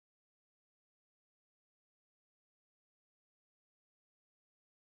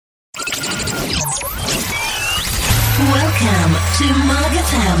Welcome to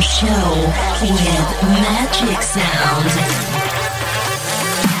Magatam Show with Magic Sound.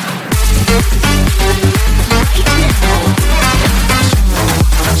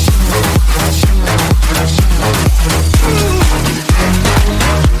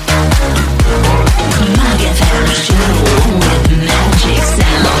 Magatam Show with Magic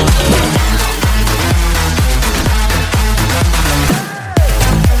Sound.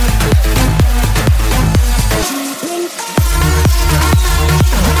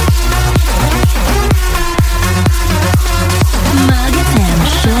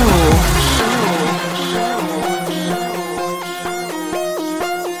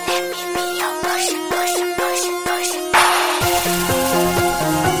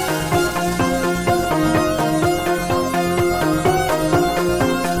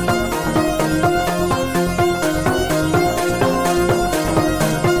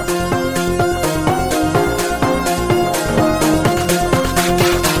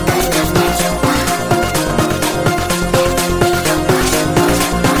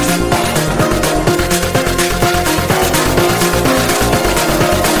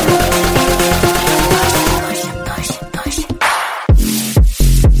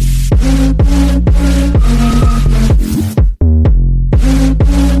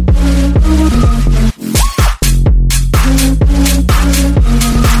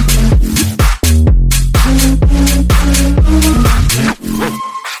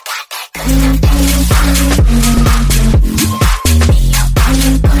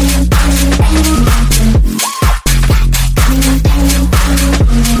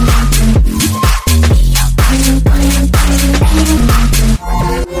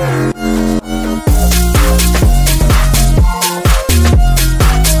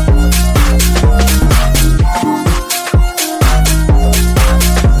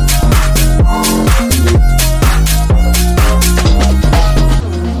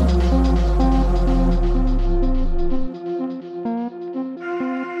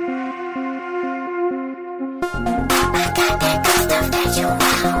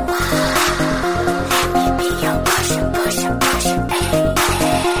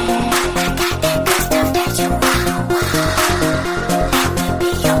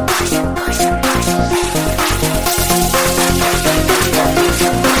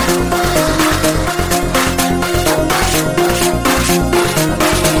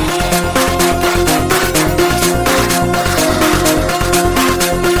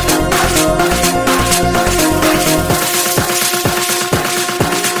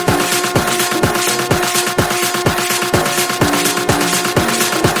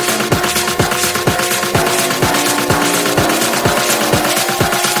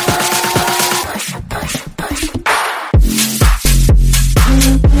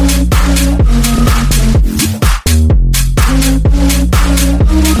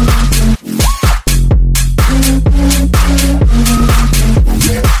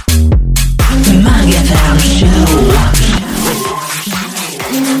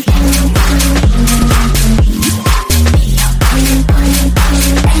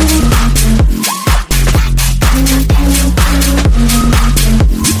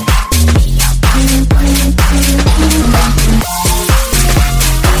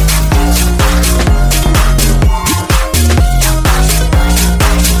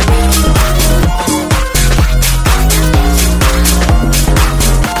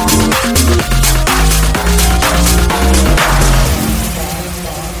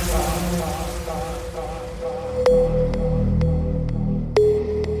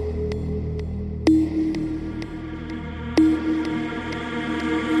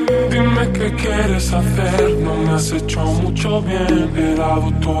 ¿Qué quieres hacer? No me has hecho mucho bien. He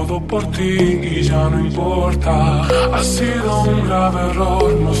dado todo por ti y ya no importa. Ha sido un grave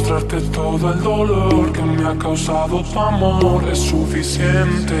error mostrarte todo el dolor que me ha causado tu amor. Es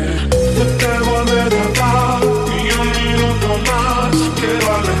suficiente. No te voy de verdad ni un minuto más. Quiero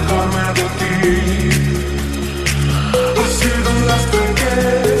alejarme de ti. Ha sido un lastre que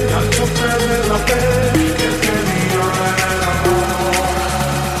me ha hecho perder la fe que tenía el amor.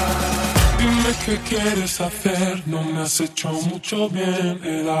 Dime qué quieres hacer, no me has hecho mucho bien.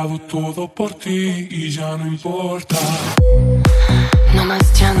 He dado todo por ti y ya no importa. No más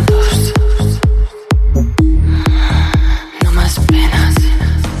llantos, no más penas.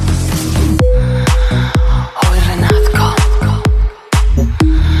 Hoy renazco,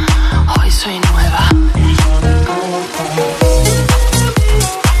 hoy soy nueva. Y ya no importa.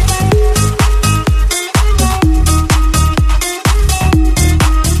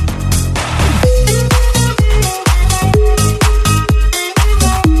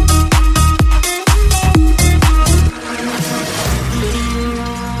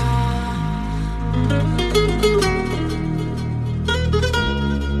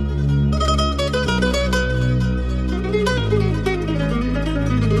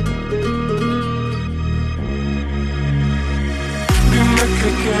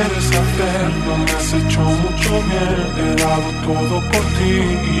 hecho mucho bien, he dado todo por ti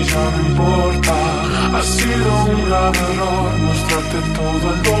y ya no importa. Ha sido un grave error mostrarte todo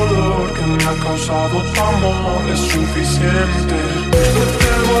el dolor que me ha causado tu amor, es suficiente.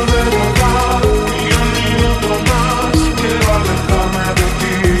 Te volver a dar ni un minuto más, quiero alejarme de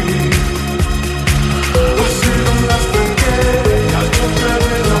ti. Ha sido un gasto en que al yo te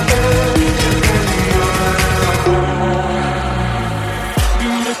relojé, que quería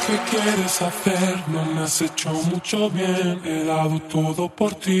dime qué quieres hacer, no me has hecho mucho bien, he dado todo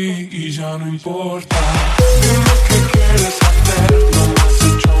por ti y ya no importa. Dime qué quieres hacer, no me has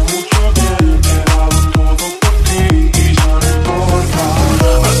hecho mucho bien, he dado todo por ti y ya no importa.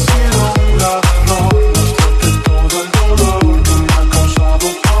 Ha sido un grave error mostrarte todo el dolor que me ha causado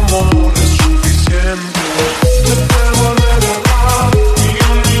tu amor, es suficiente. Te puedo volver a dar ni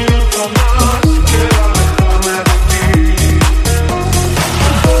un minuto más, quiero alejarme de ti.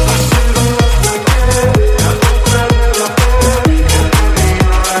 Ha sido un gasto que al yo te relajé, que quería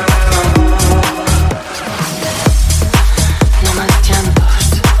era amor. No más llantos,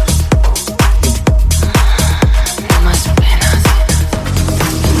 no más penas.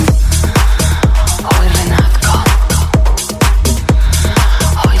 Hoy renazco,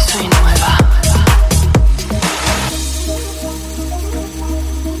 hoy soy nueva.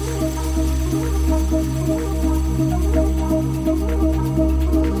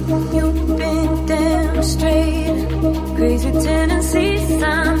 You've been demonstrating crazy tendencies.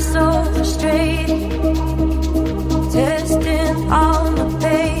 I'm so frustrated. Testing all my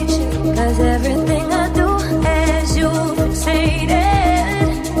patience, 'cause everything I do has you fixated.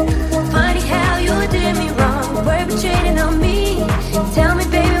 Funny how you did me wrong, perpetrating on me. Tell me,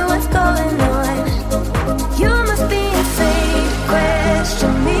 baby, what's going on? You must be insane,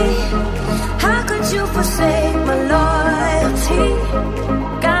 question me. How could you forsake my loyalty?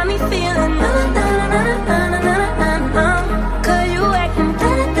 Got me feeling cause you acting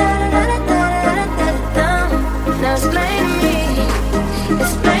now explain to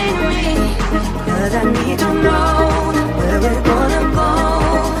me, 'cause I need to know where we're gonna go.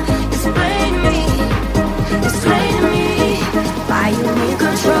 Explain to me, why you need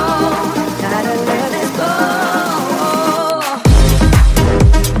control. Gotta let this go.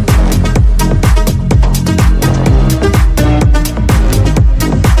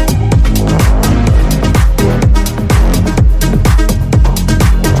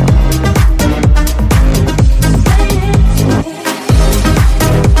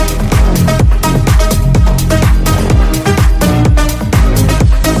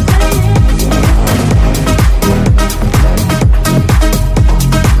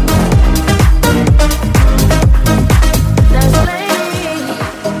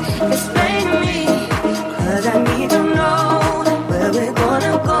 Explain to me, 'cause I need to know where we're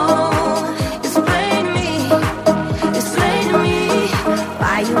gonna go. Explain to me,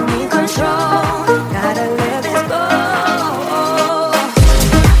 why you need control. Gotta let this go.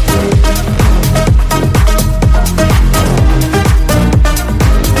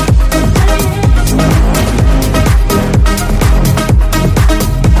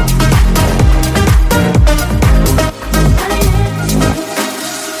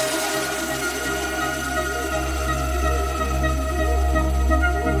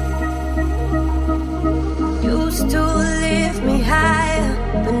 Used to lift me higher,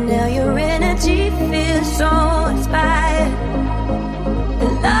 but now your energy feels so inspired. The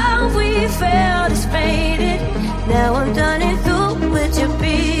love we felt is faded. Now I'm done it through with you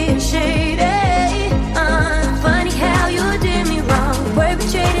being shaded. Funny how you did me wrong,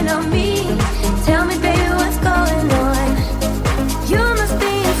 perpetrating on me. Tell me, baby, what's going on? You must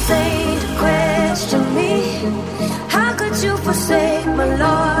be insane, question me. How could you forsake my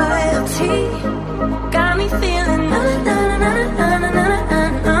loyalty? Got me feeling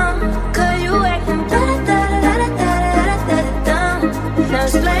cause you acting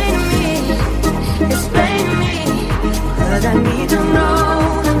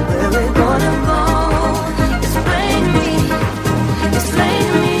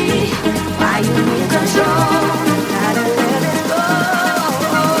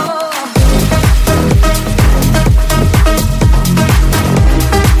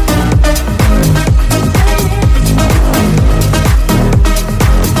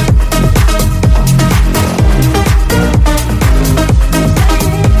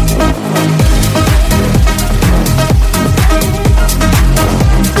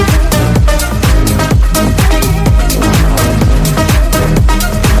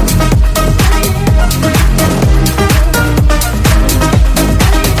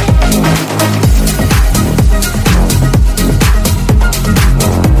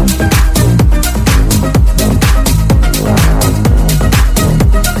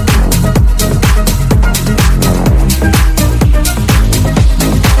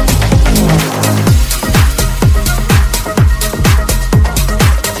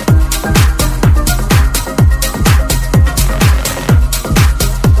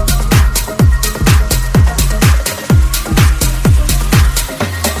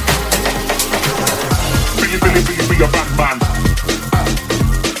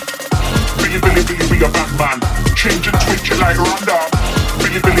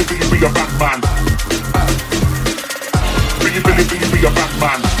Billy, Billy, be a Batman. Billy, Billy, Billy, be a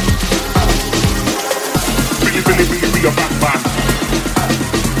Batman. Billy, Billy, Billy, be a Batman.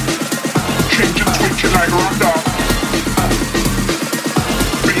 Change and switch it like Ronda.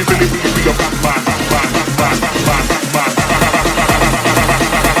 Billy, Billy, Billy, be a Batman.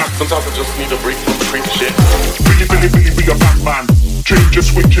 Sometimes I just need a break from creep shit. Billy, Billy, Billy, be a Batman. Change and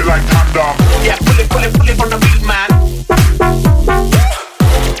switch it like Tanda. Yeah, pull it from the beat, man.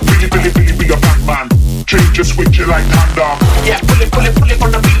 Billy, Billy, Billy, be a Batman. Change and switch it like Tanda. Yeah, pull it from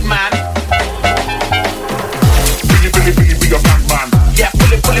the beat, man. Billy, Billy, Billy, be a Batman. Yeah,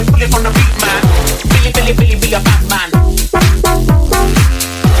 pull it from the beat, man. Billy, Billy, Billy, be a Batman.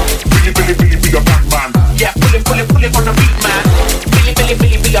 Billy, Billy, Billy, be a Batman. Yeah, pull it from the beat, man. Billy, Billy,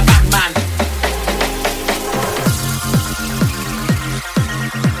 Billy, be a Batman.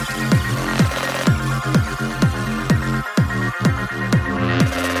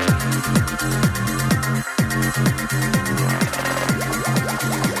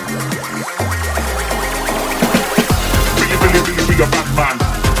 Billy, Billy, Billy, be a Batman.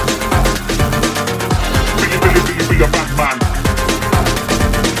 Billy, Billy, Billy, be a Batman.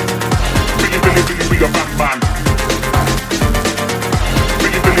 Billy, Billy, Billy, be a Batman.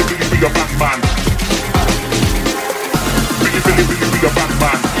 Billy, Billy, Billy, be a Batman. Billy, Billy, Billy, be a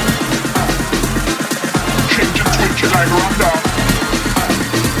Batman. Change and switch it like Ronda.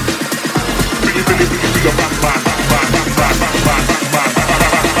 Billy, Billy, Billy, be a Batman.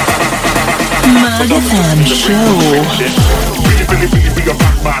 Mug FM Show. Billy, Billy, Billy, be a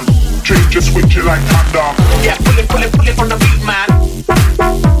Batman. Change and switch it like Tanda. Yeah, pull it from the beat, man.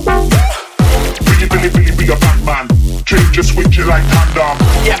 Billy, Billy, Billy, be a Batman. Change and switch it like Tanda.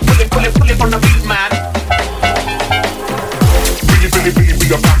 Yeah, pull it from the beat, man. Billy, Billy, Billy, be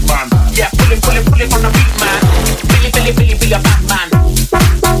a Batman. Yeah, pull it from the beat, man. Billy, Billy, Billy, be a Batman.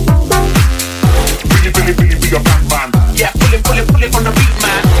 Billy, Billy, Billy, be a Batman. Yeah, pull it from the beat,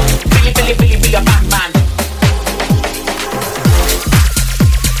 man. Billy, Billy, Billy, be a Batman.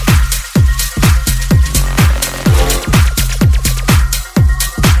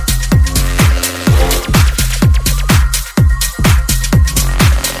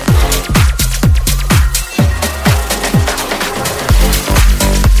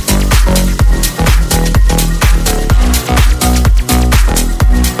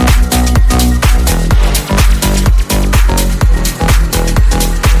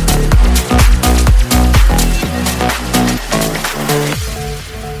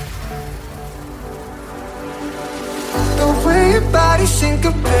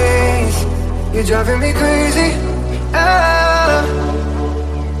 You're driving me crazy. Ah.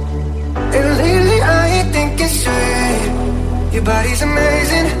 And lately I ain't thinking straight. Your body's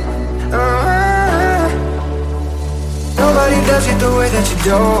amazing. Ah. Nobody does it the way that you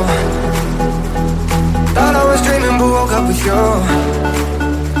do. Thought I was dreaming but woke up with you.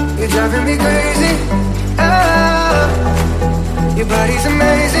 You're driving me crazy. Ah. Your body's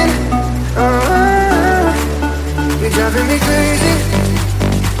amazing. Ah. You're driving me crazy.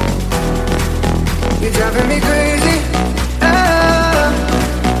 You're driving me crazy. Ah,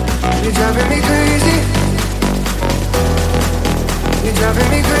 you're driving me crazy. You're driving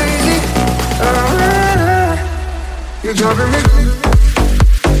me crazy. Ah, you're driving me.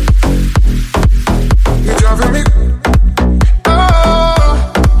 You're driving me. Ah,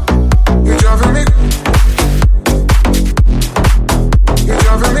 you're driving me. You're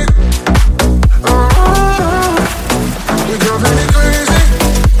driving me. Ah, you're driving me crazy.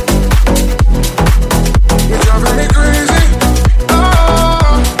 You're driving me crazy.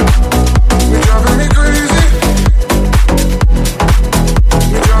 Oh, you're driving me crazy.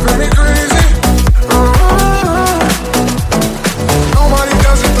 You're driving me crazy. Oh, nobody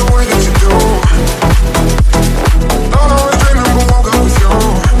does it the way that you do. Thought I was dreaming but woke up with you.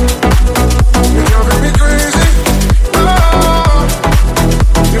 You're driving me crazy. Oh,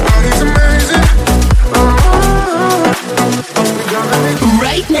 your body's amazing. Oh, you're driving me crazy.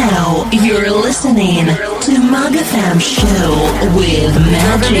 Right now, you're listening to Mug FM Show with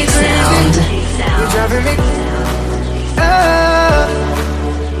Magic Sound. You're driving me. Ah,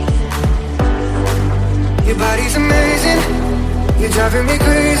 your body's amazing. You're driving me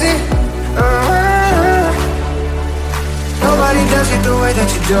crazy. Ah, nobody does it the way that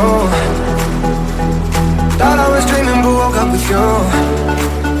you do. Thought I was dreaming but woke up with you.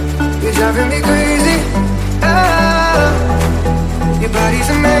 You're driving me crazy. Ah, your body's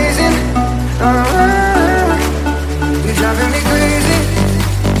amazing. You're driving me crazy.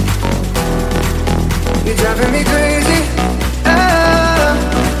 You're driving me crazy.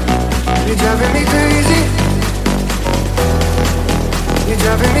 You're driving me crazy. You're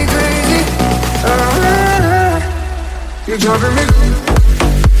driving me You're driving me.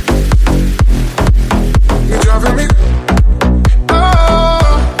 You're driving me.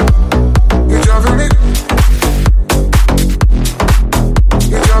 Oh, you're driving me.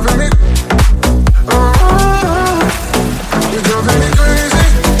 You're driving me. Oh, you're driving me crazy.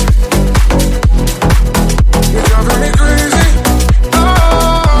 You're driving me crazy. Oh,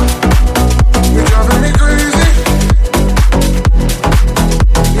 you're driving me crazy.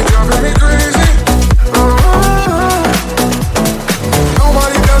 You're driving me crazy. Oh,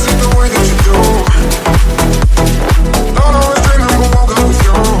 nobody does it the way that you do. Don't always dream of who woke up with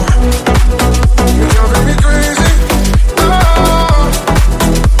you. You're driving me crazy. Oh,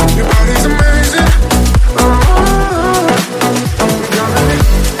 your body's amazing. Oh, you're driving me.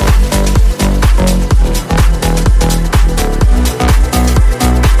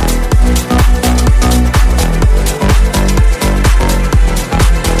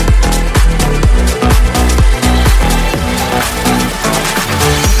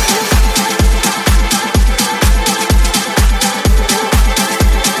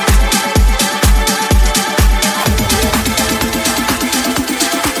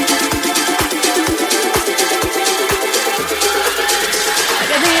 I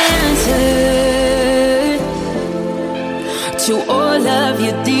got the answer to all of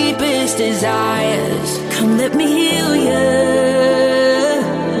your deepest desires. Come let me heal you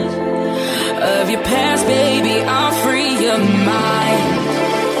of your past, baby. I'll free your mind.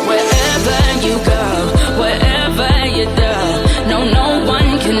 Wherever you go, wherever you do, no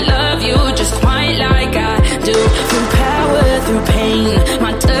one can love you just quite like I do. Through power, through pain,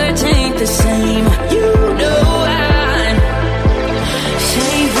 my touch ain't the same. You know I'm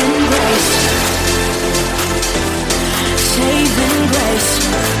saving grace, saving grace,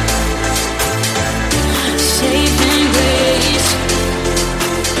 saving grace,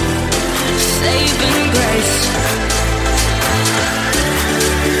 saving grace.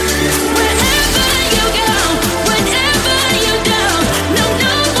 Wherever you go, whenever you do, no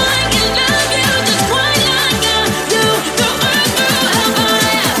one can love you just quite like I do. Through earth, through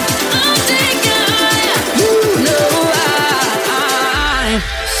hellfire, I'll take you higher. You know I'm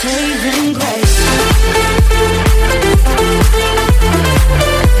saving grace.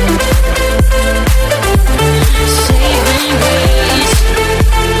 Saving grace. Saving grace.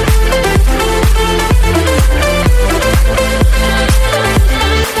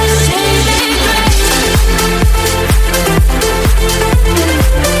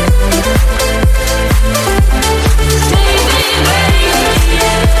 Saving grace.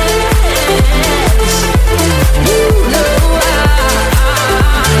 You know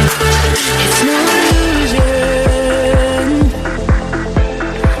it's no illusion.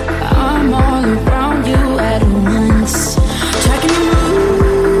 I'm all around you at once, tracking your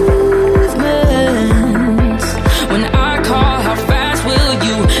movements. When I call, how fast will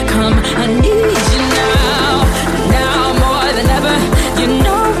you come? I need you now, now more than ever. You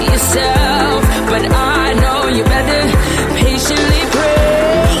know yourself, but I know you better. Patiently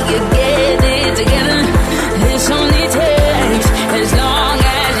pray you get it together. This only takes as long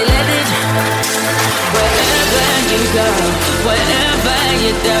as you let it. Wherever you go, wherever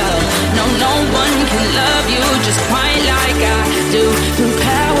you do, no one can love you just quite like I do. Through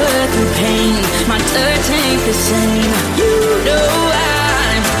power, through pain, my touch ain't the same. You know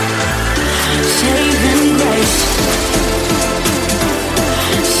I'm saving grace,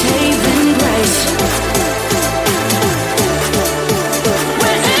 saving grace.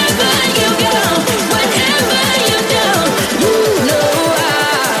 Wherever you go, whenever you do, you know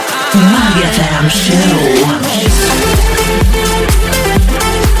Mug FM Show.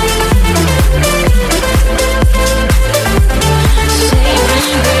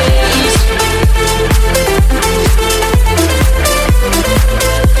 saving grace.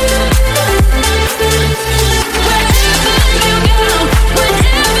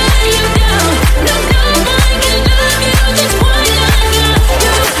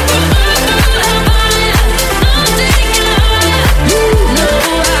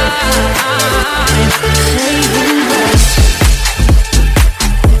 Saving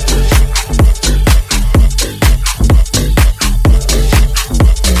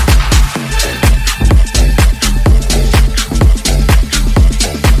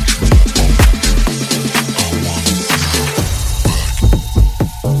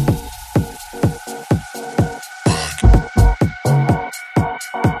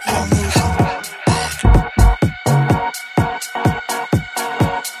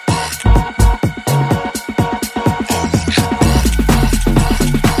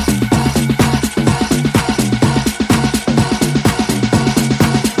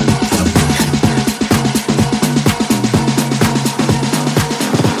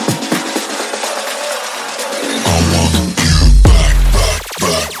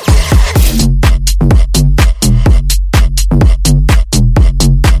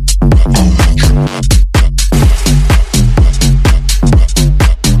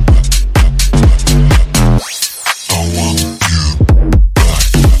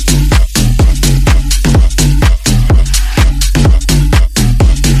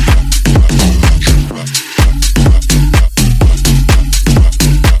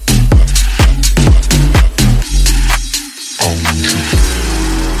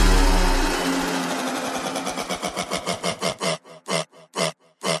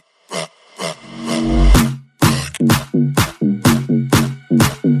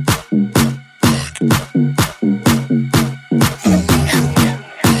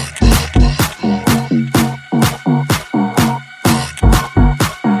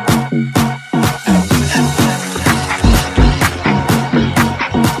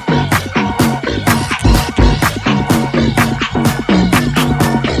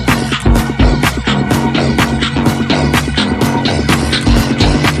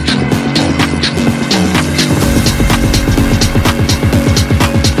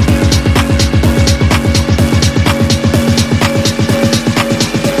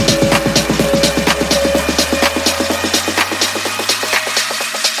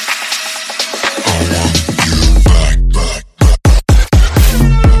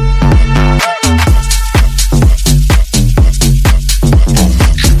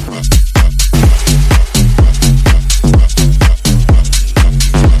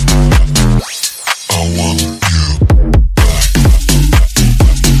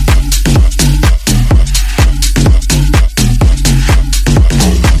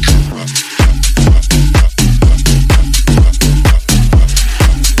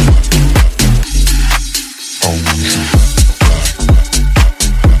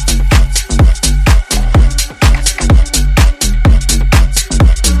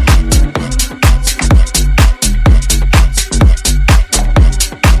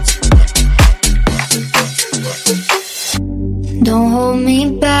Don't hold me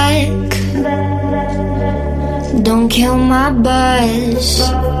back. Don't kill my buzz.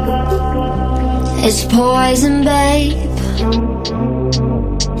 It's poison, babe,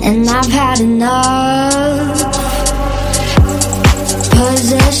 and I've had enough.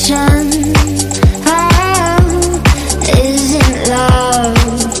 Possession, isn't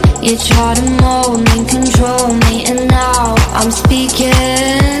love. You try to mold me, control me, and now I'm speaking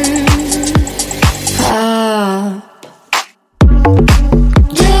up.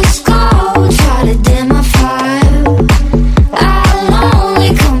 Just go, try to dim my fire. I'll only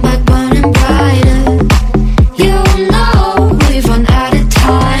come back burning brighter. You know we've run out of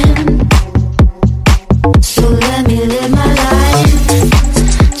time, so let me live my life.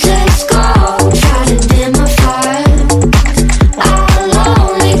 Just go, try to dim my fire. I'll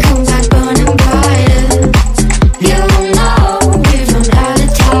only come back burning brighter. You know we've run out of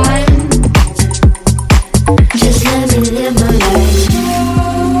time. Just let me live my life.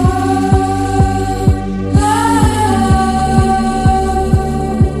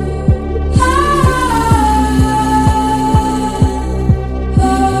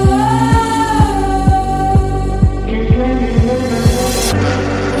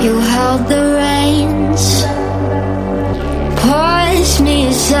 You held the reins, pushed me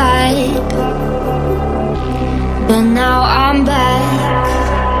aside, but now I'm back.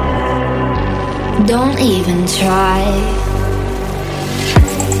 Don't even try.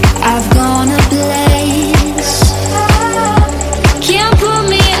 I've gone a place, can't put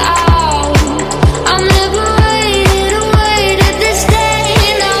me out. I'm liberated, awaited this day.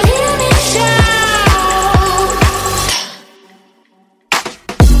 Now hear me shout.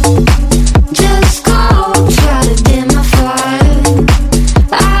 Just go, try to dim my fire.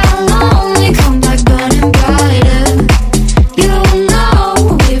 I'll only come back burning brighter. You know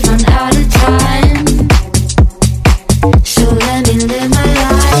we've run out of time, so let me live my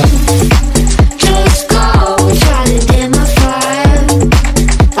life. Just go, try to dim my fire.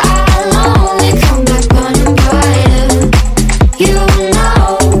 I'll only come back burning brighter. You know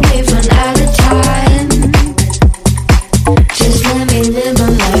we've run out of time. Just let me live my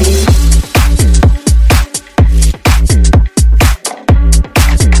life.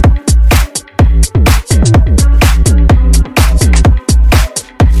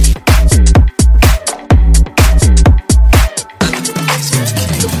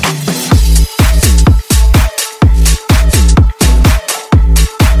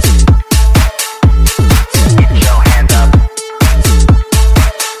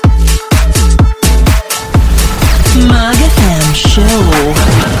 Mug FM Show.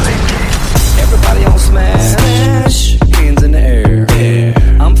 Everybody on smash, hands in the air.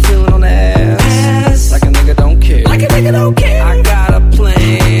 I'm feeling on the ass, like a nigga don't care. I got a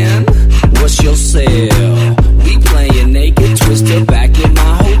plan. What's your sale? We playing naked, twisted back in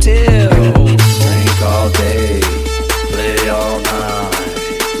my hotel. Drink all day, play all night.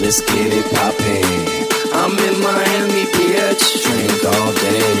 Let's get it poppin'. I'm in Miami, bitch. Drink all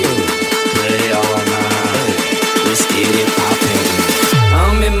day, play all night. Let's get it poppin'.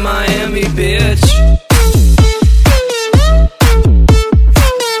 I'm in Miami, bitch.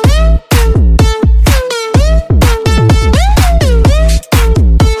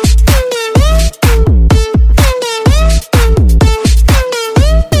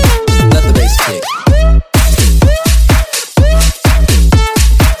 Let the bass kick.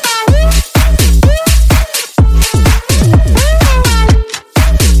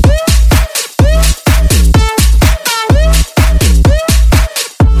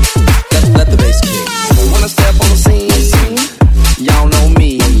 Let the bass kick. When I step on the scene, y'all know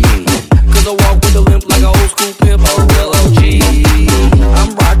me. Cause I walk with a limp like an old school pimp or a real OG. I'm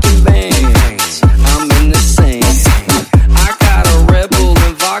rocking bands, I'm in the scene. I got a Red Bull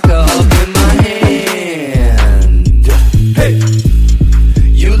and vodka up in my hand. Hey,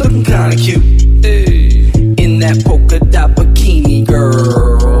 you looking kinda cute, in that polka dot bikini,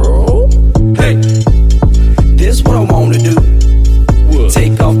 girl. Hey, this what I wanna do.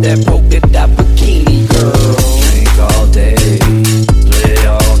 Take off that polka dot bikini, girl. Drink all day, play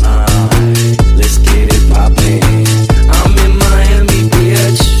all night. Let's get it poppin'. I'm in Miami,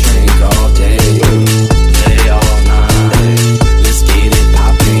 bitch. Drink all day, play all night. Let's get it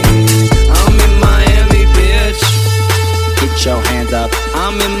poppin'. I'm in Miami, bitch. Get your hands up.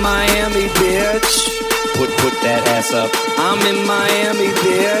 I'm in Miami, bitch. Put that ass up. I'm in Miami,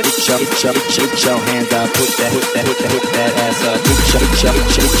 bitch. Get your hands up. Put that ass up. Get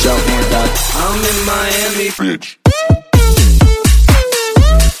your hands up. I'm in Miami, bitch.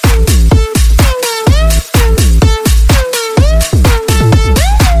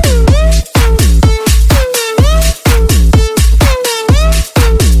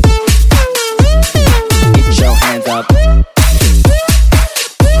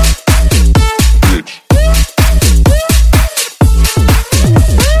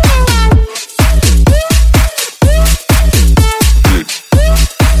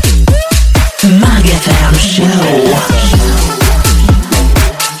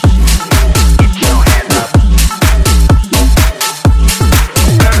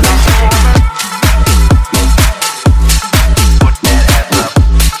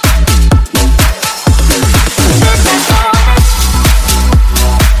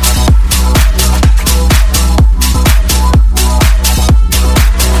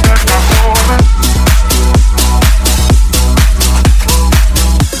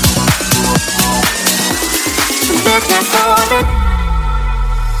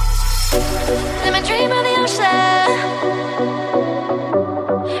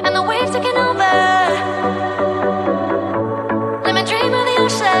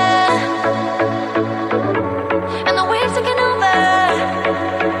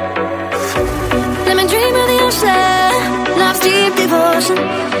 devotion,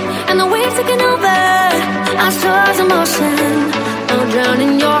 and the waves taking over our souls in motion. I'll drown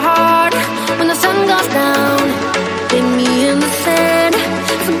in your heart when the sun goes down. Leave me in the sand,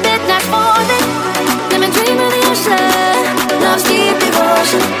 it's a midnight falling. Let me dream of the ocean, love's deep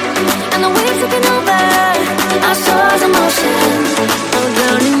devotion, and the waves taking over our souls in motion. I'll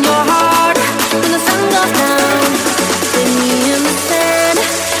drown in your heart when the sun goes down. Leave me in the sand,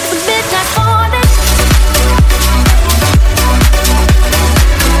 it's a midnight falling.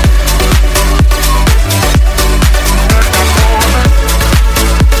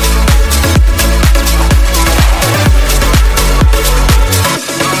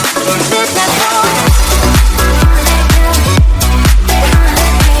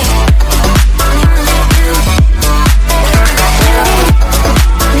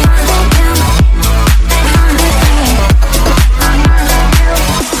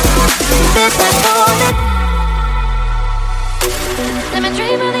 Let me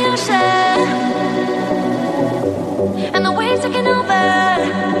dream of the ocean, and the waves taking over.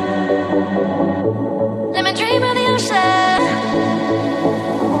 Let me dream of the ocean,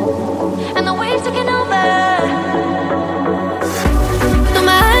 and the waves taking over. Though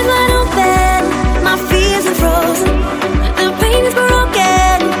my eyes wide open, my fears are frozen. The pain is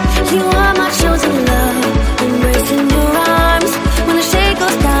broken. You are my chosen love. Embracing your arms when the shade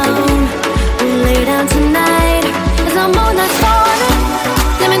goes down. We lay down tonight as the moonlight's falling.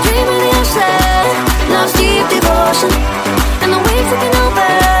 Let me dream of the ocean, love's deep devotion, and the waves taking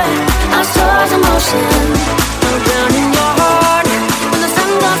over our souls in motion. I'll drown in your heart when the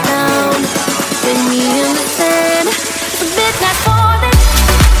sun goes down. Leave me in the sand, it's a midnight falling.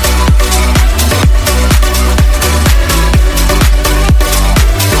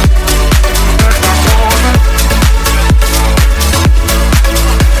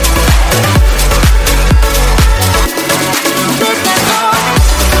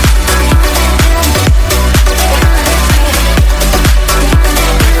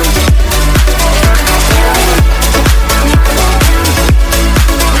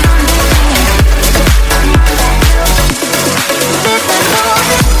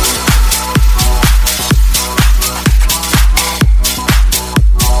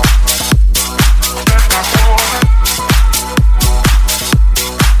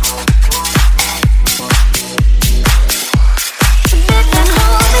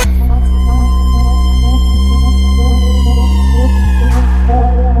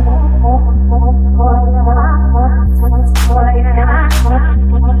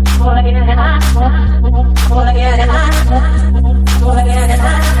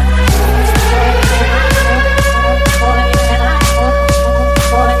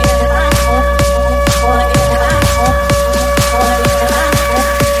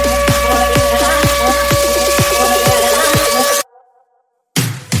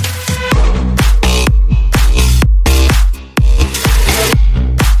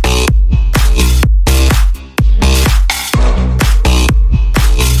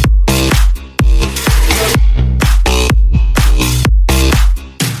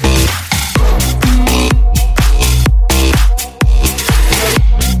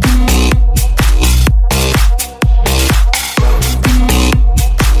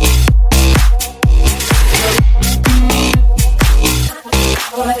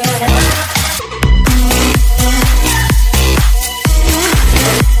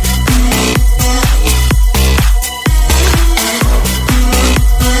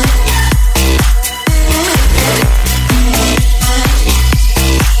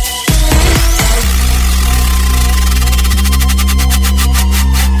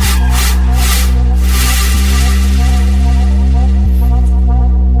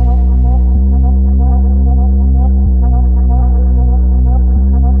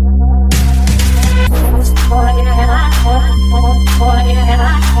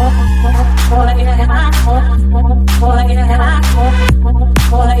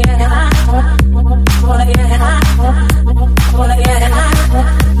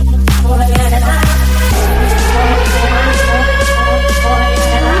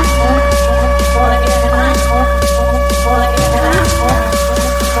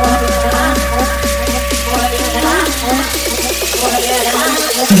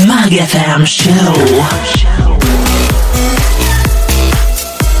 Mag FM Show.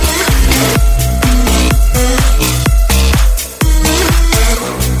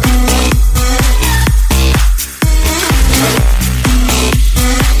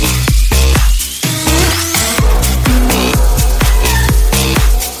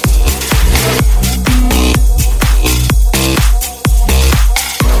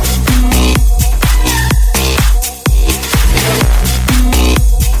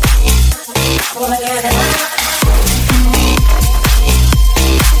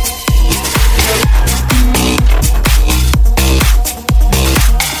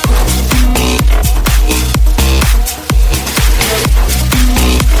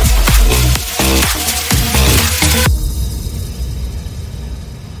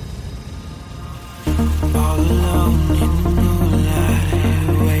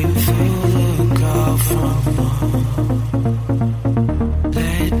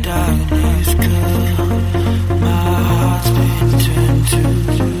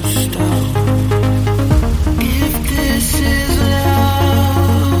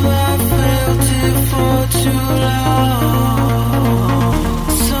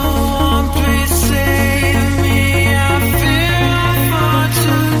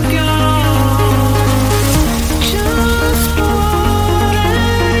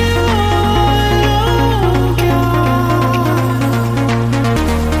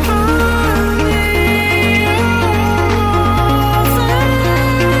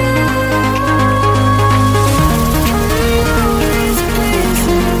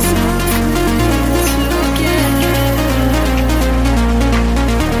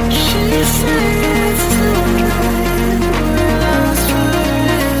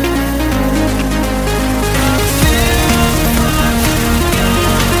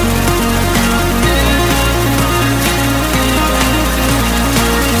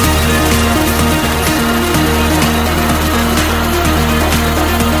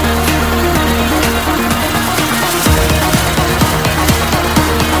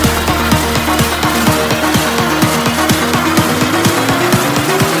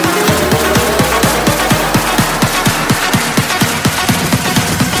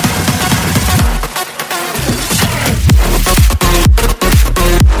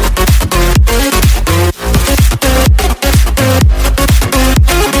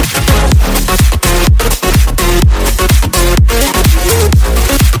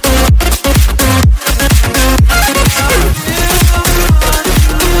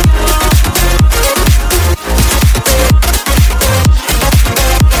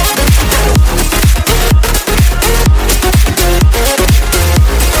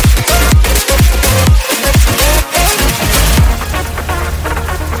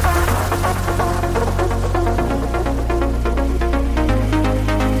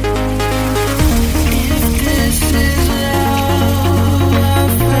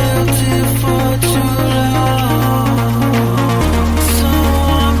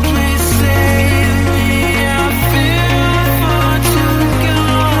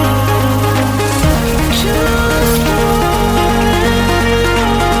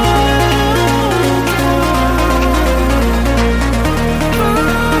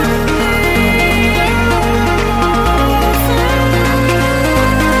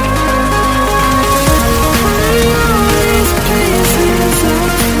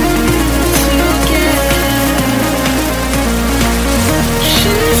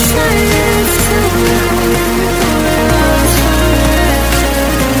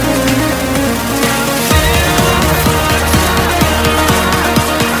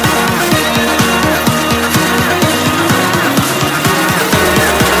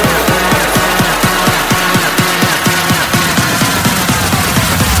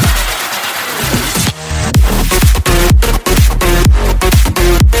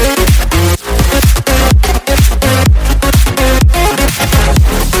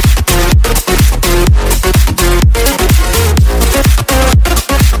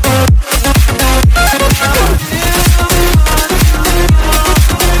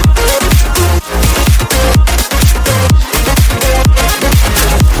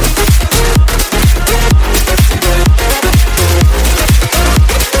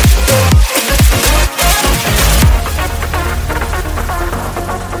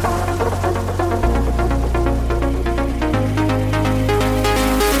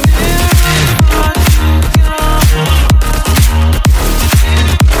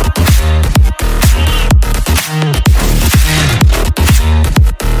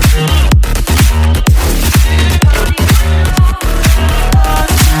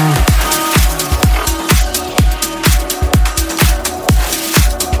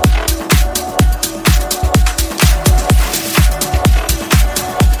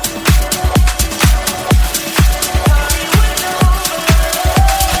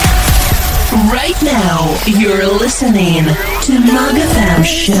 You're listening to MagaFam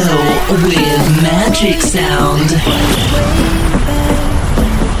Show with Magic Sound.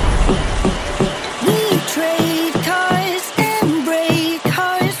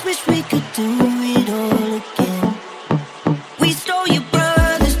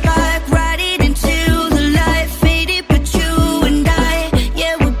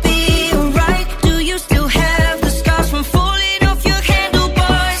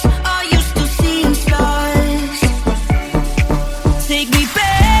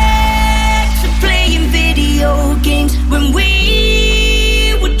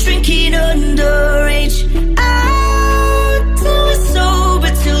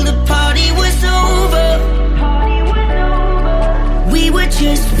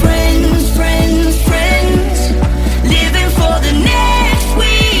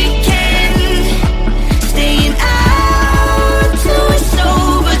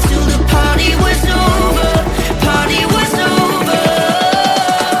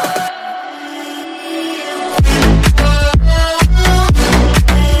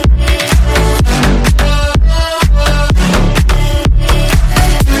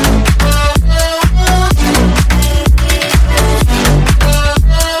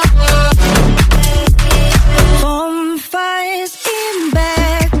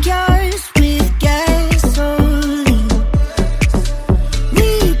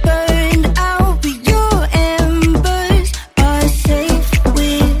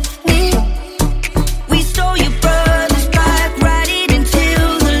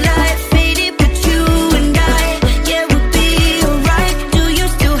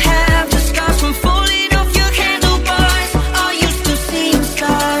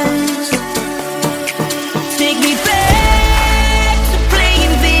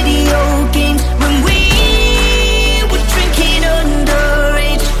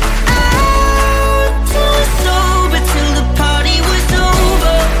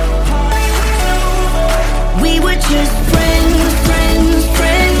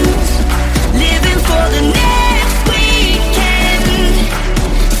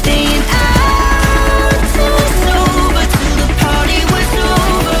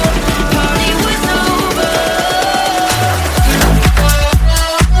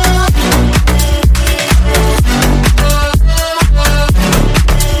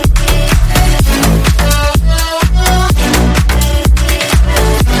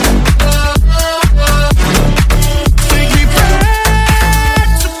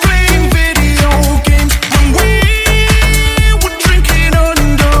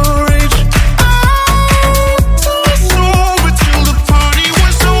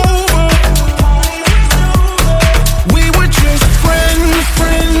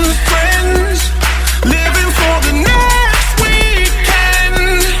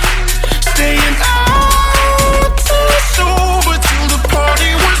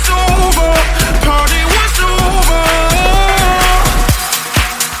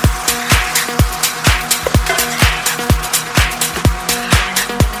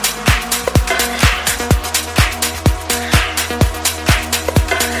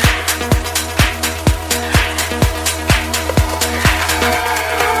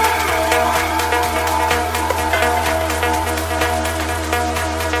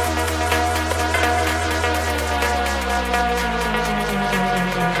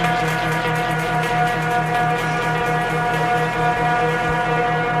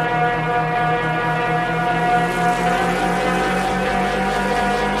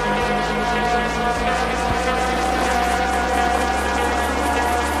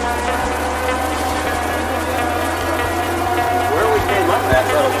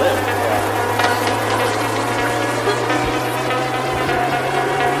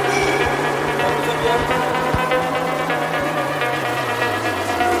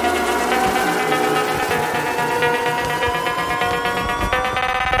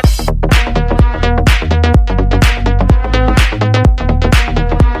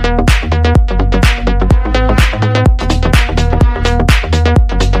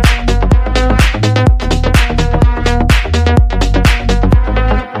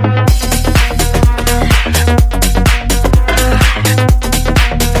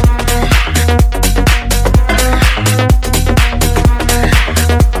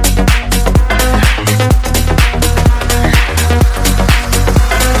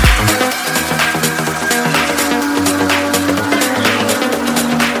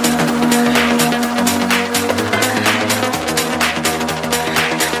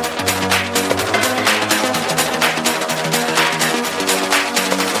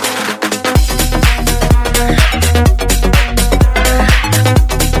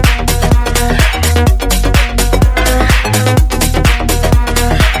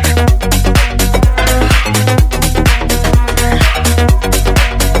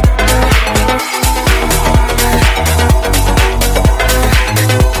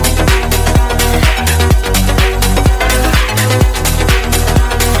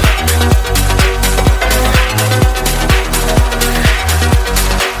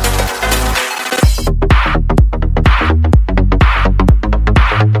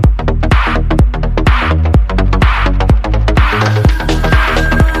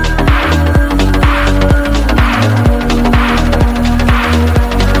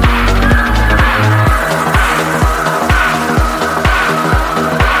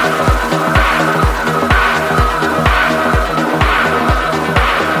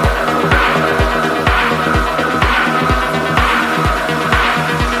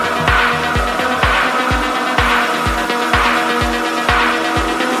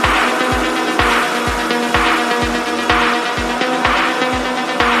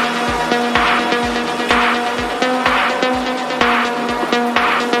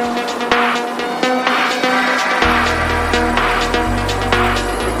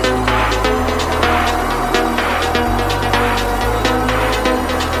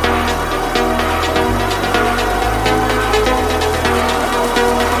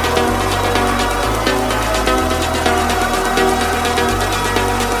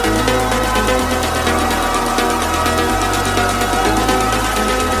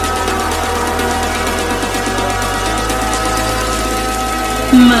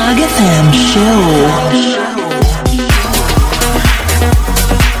 Mag FM Show.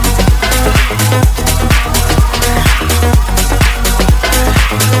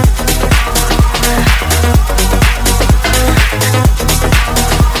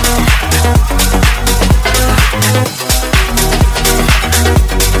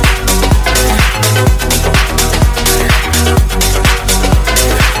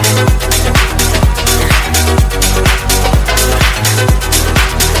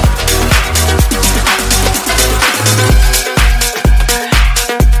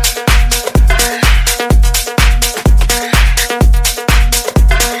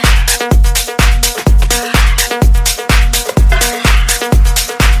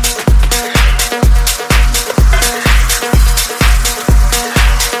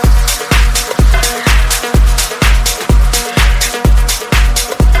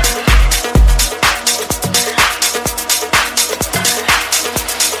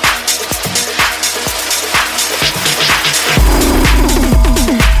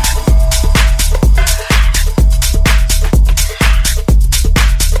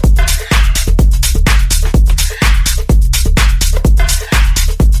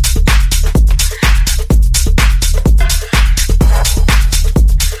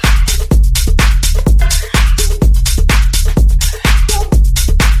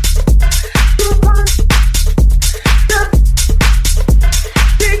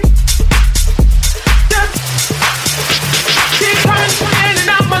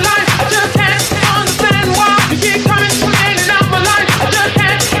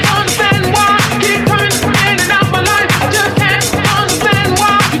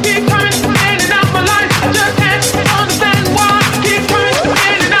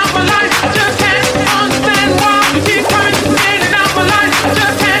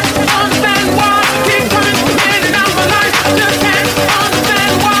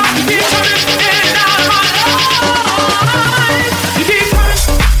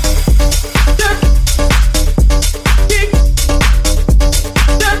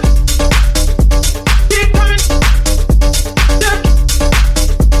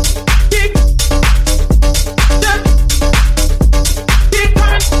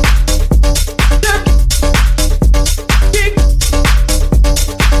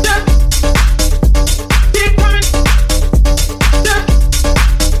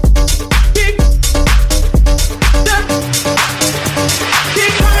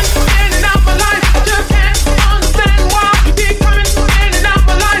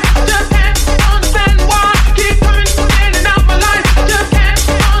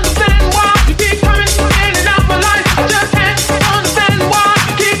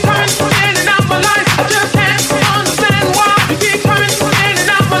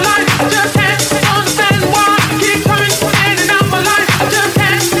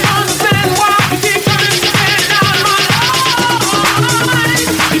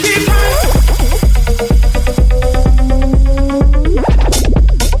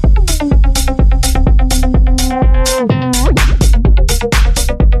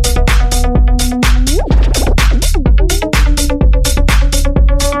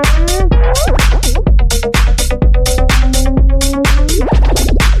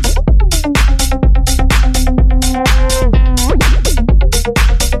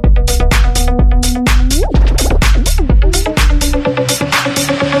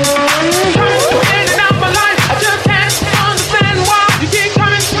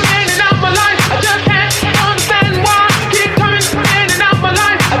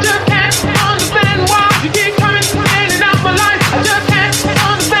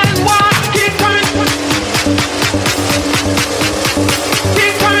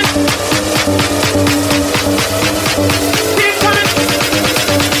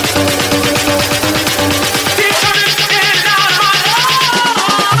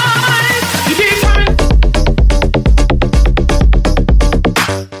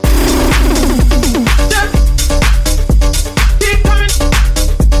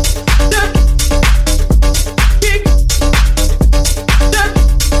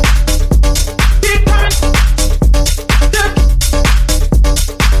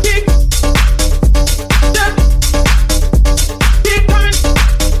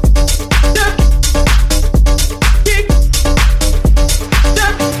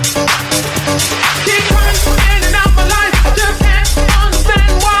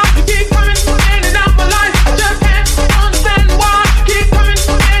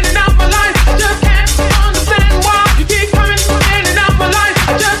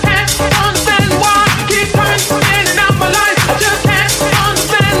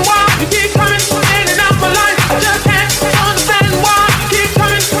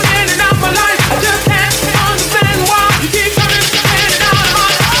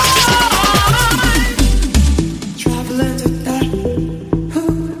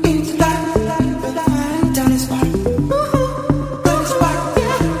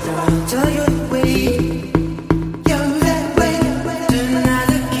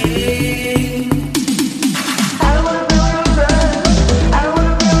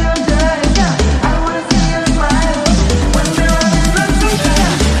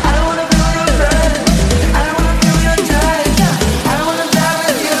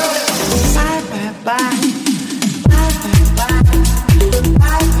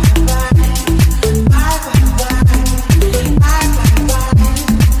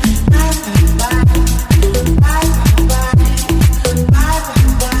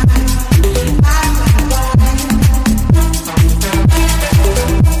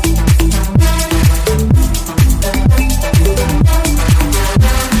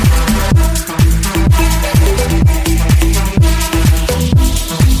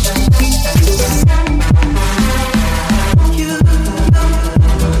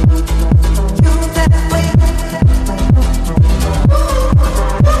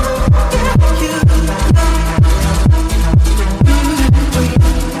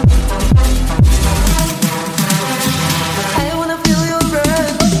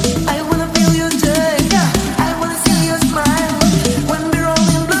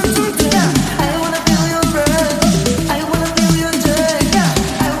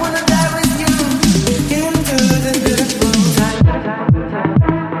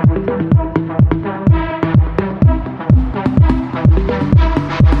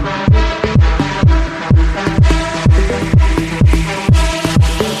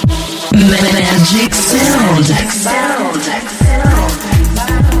 MagFM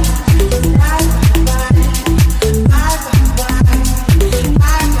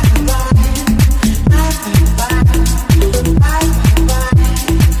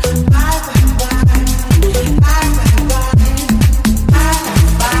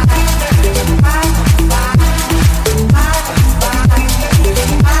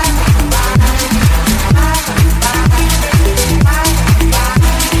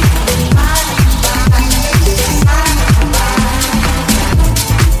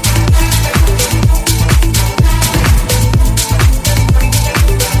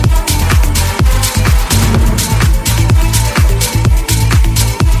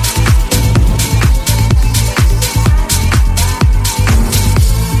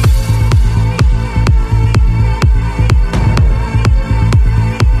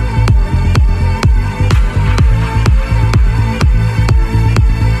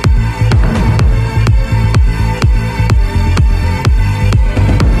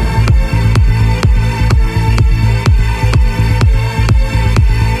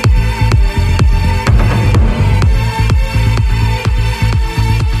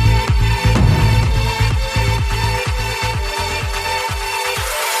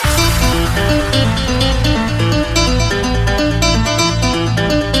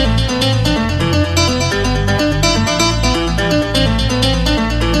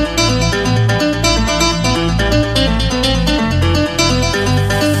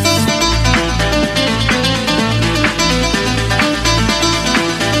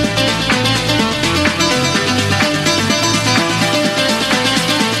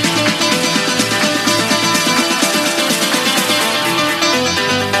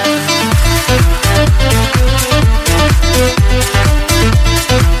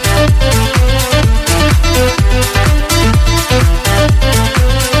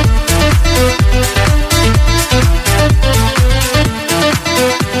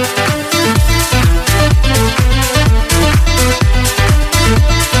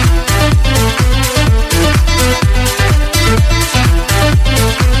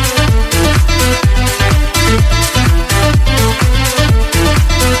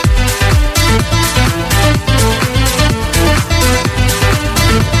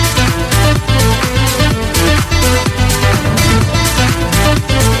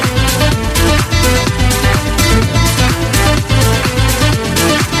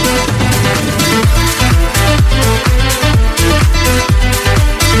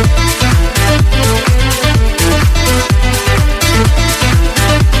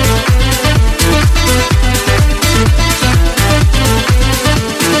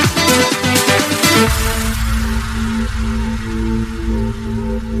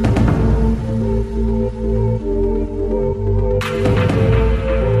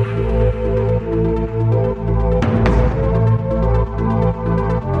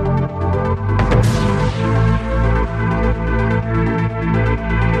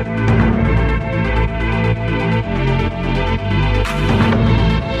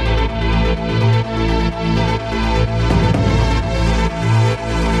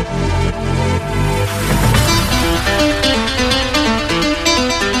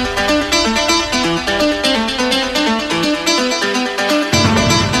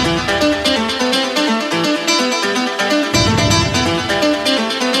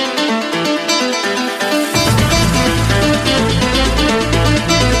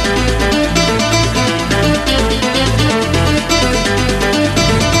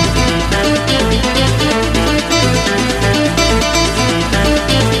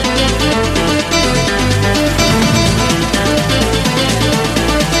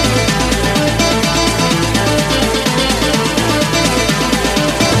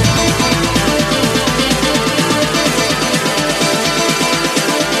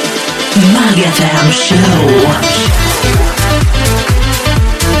Show.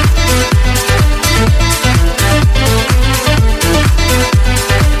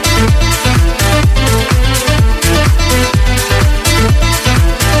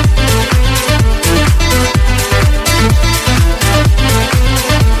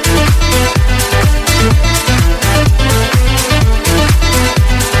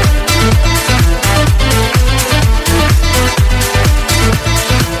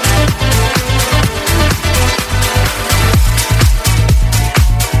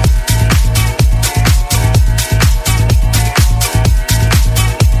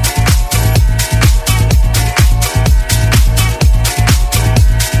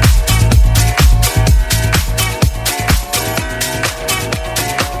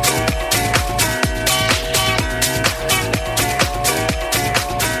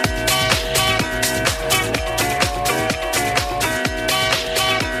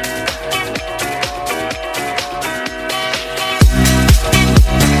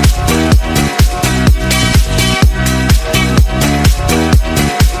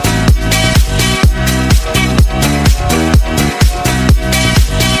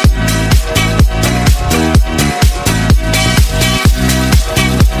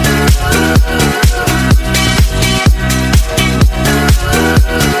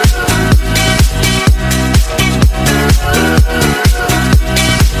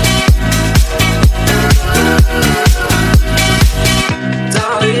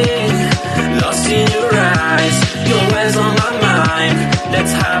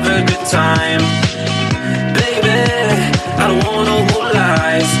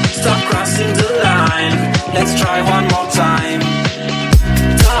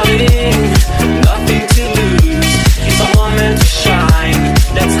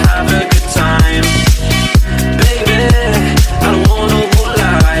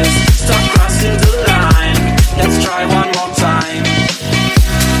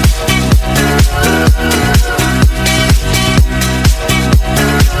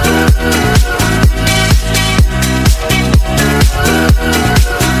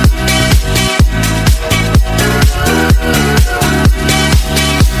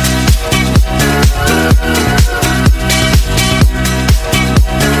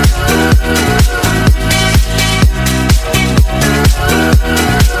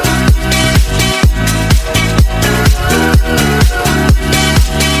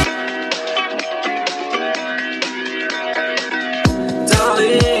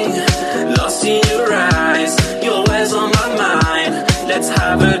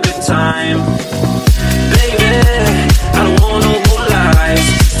 have a good time. Baby, I don't want no more lies.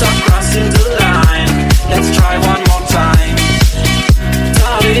 Stop crossing the line. Let's try one more time.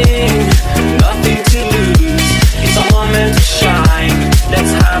 Darling, nothing to lose. It's a moment to shine.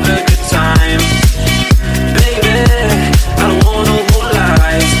 Let's have a good time. Baby, I don't want no more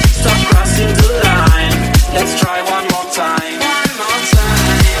lies. Stop crossing the line. Let's try one more time. One more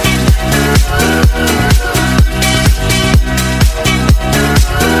time.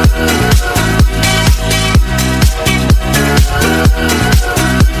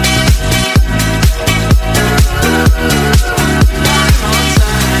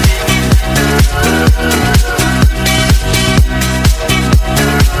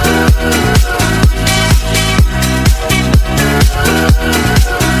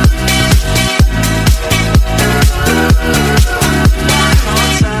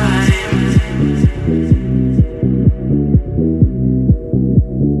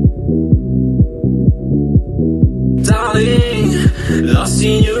 Lost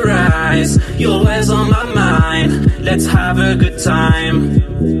in your eyes, you're always on my mind. Let's have a good time.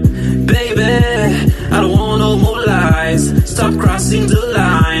 Baby, I don't want no more lies. Stop crossing the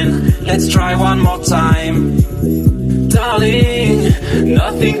line. Let's try one more time. Darling,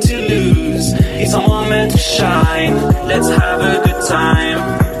 nothing to lose. It's a moment to shine. Let's have a good time.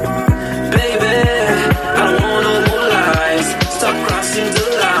 Baby, I don't want no more lies. Stop crossing the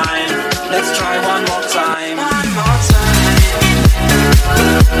line. Let's try one more time. One more time.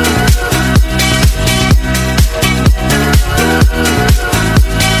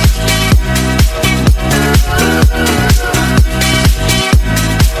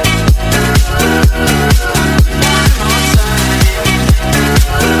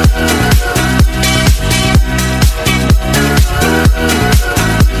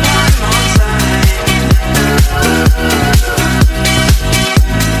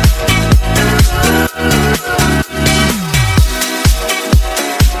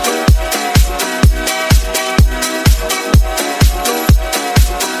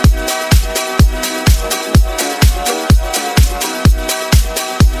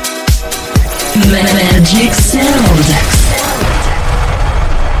 Magic Sound.